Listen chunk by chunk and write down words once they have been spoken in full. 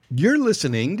You're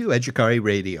listening to Educari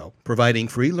Radio, providing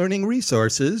free learning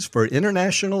resources for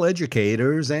international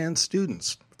educators and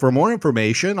students. For more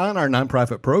information on our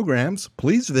nonprofit programs,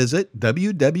 please visit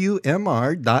wwmr.us.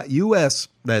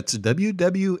 That's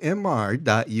wwmr.us.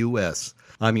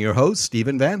 I'm your host,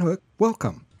 Stephen Van Hook.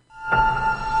 Welcome.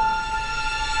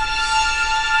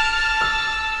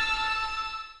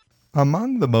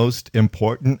 Among the most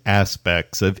important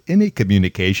aspects of any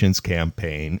communications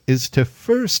campaign is to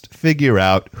first figure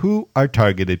out who our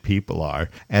targeted people are,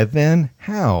 and then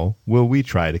how will we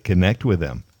try to connect with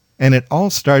them. And it all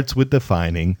starts with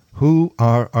defining who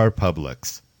are our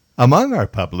publics. Among our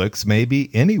publics may be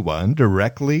anyone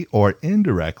directly or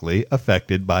indirectly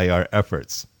affected by our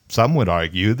efforts. Some would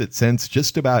argue that since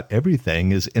just about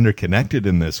everything is interconnected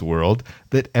in this world,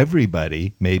 that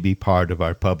everybody may be part of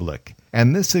our public.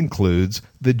 And this includes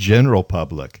the general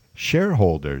public,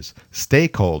 shareholders,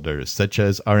 stakeholders such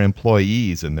as our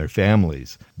employees and their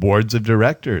families, boards of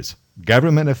directors,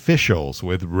 government officials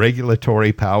with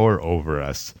regulatory power over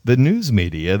us, the news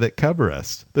media that cover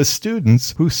us, the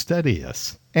students who study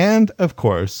us. And, of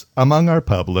course, among our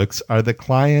publics are the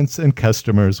clients and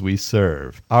customers we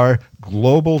serve, our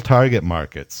global target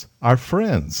markets, our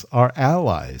friends, our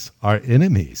allies, our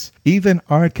enemies. Even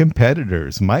our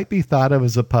competitors might be thought of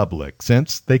as a public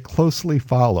since they closely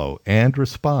follow and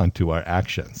respond to our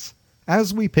actions.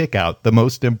 As we pick out the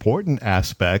most important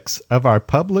aspects of our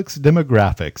public's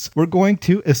demographics, we're going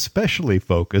to especially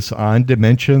focus on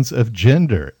dimensions of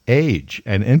gender, age,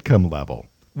 and income level.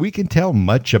 We can tell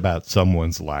much about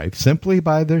someone's life simply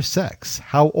by their sex,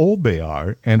 how old they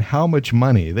are, and how much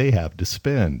money they have to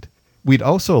spend. We'd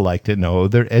also like to know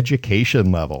their education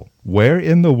level, where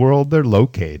in the world they're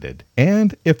located,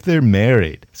 and if they're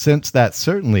married, since that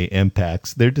certainly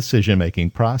impacts their decision-making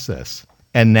process.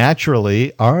 And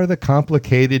naturally are the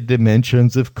complicated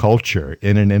dimensions of culture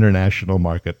in an international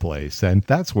marketplace, and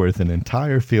that's worth an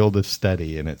entire field of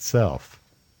study in itself.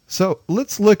 So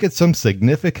let's look at some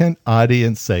significant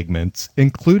audience segments,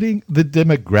 including the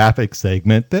demographic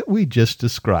segment that we just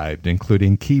described,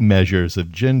 including key measures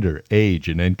of gender, age,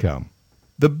 and income.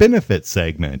 The benefit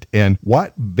segment, and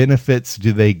what benefits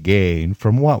do they gain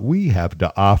from what we have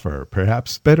to offer,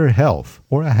 perhaps better health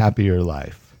or a happier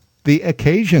life. The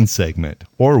occasion segment,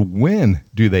 or when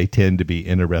do they tend to be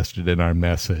interested in our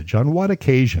message, on what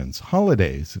occasions,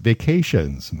 holidays,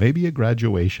 vacations, maybe a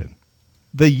graduation.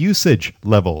 The usage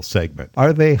level segment.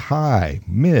 Are they high,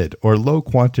 mid, or low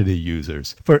quantity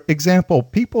users? For example,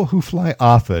 people who fly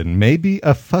often may be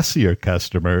a fussier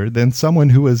customer than someone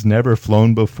who has never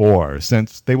flown before,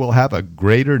 since they will have a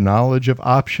greater knowledge of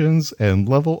options and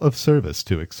level of service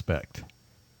to expect.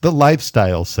 The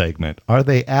lifestyle segment. Are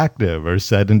they active or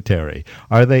sedentary?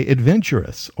 Are they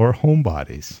adventurous or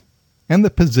homebodies? And the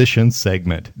position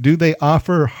segment. Do they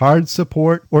offer hard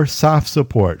support or soft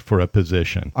support for a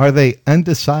position? Are they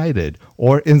undecided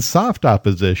or in soft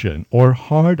opposition or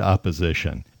hard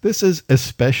opposition? This is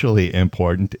especially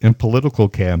important in political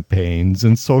campaigns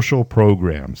and social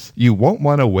programs. You won't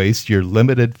want to waste your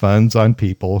limited funds on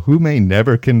people who may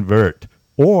never convert,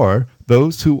 or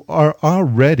those who are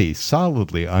already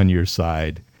solidly on your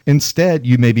side. Instead,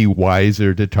 you may be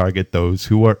wiser to target those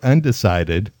who are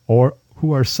undecided or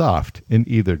who are soft in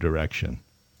either direction.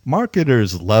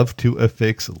 Marketers love to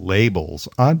affix labels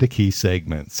onto key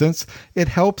segments since it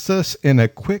helps us in a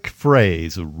quick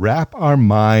phrase wrap our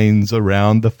minds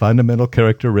around the fundamental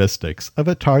characteristics of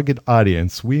a target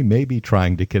audience we may be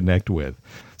trying to connect with.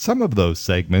 Some of those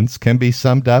segments can be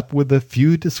summed up with a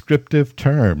few descriptive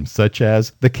terms, such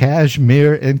as the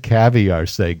cashmere and caviar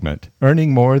segment,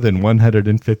 earning more than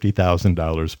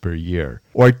 $150,000 per year,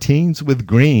 or teens with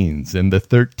greens in the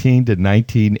 13 to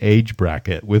 19 age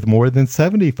bracket with more than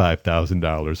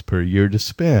 $75,000 per year to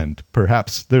spend.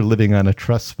 Perhaps they're living on a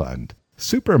trust fund.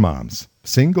 Supermoms,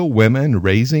 single women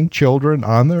raising children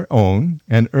on their own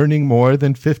and earning more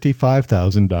than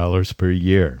 $55,000 per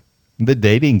year. The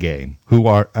dating game, who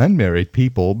are unmarried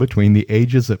people between the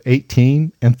ages of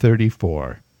 18 and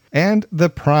 34. And the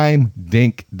prime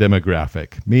DINK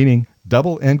demographic, meaning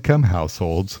double-income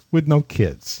households with no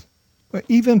kids.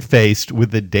 Even faced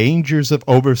with the dangers of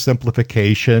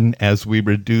oversimplification as we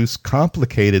reduce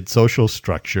complicated social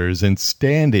structures and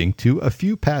standing to a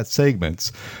few pat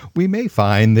segments, we may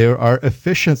find there are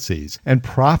efficiencies and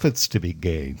profits to be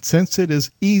gained, since it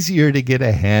is easier to get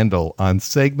a handle on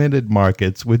segmented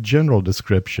markets with general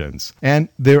descriptions, and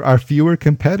there are fewer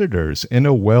competitors in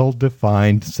a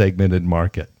well-defined segmented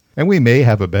market. And we may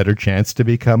have a better chance to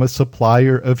become a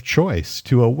supplier of choice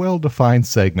to a well-defined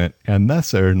segment and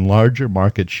thus earn larger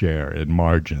market share and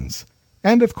margins.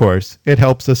 And of course, it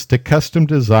helps us to custom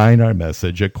design our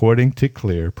message according to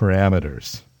clear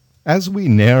parameters. As we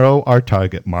narrow our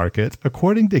target market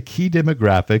according to key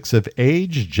demographics of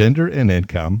age, gender, and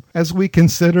income, as we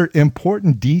consider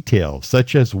important details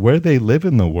such as where they live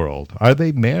in the world, are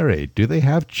they married, do they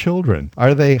have children,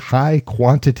 are they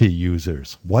high-quantity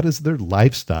users, what is their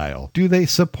lifestyle, do they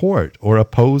support or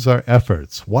oppose our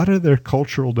efforts, what are their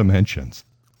cultural dimensions?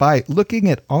 By looking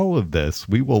at all of this,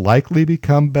 we will likely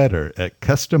become better at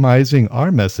customizing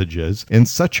our messages in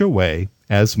such a way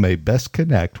as may best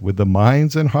connect with the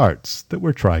minds and hearts that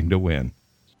we're trying to win.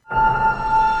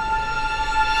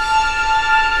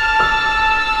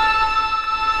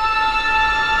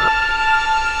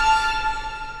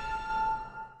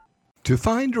 To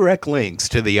find direct links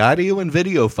to the audio and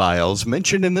video files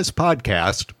mentioned in this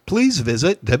podcast, please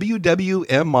visit wwmr.us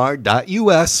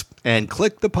and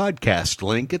click the podcast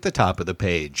link at the top of the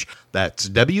page. That's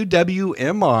wwmr.us.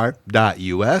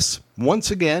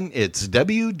 Once again, it's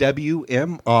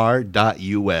wwmr.us.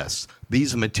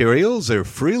 These materials are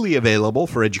freely available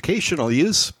for educational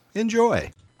use.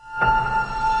 Enjoy.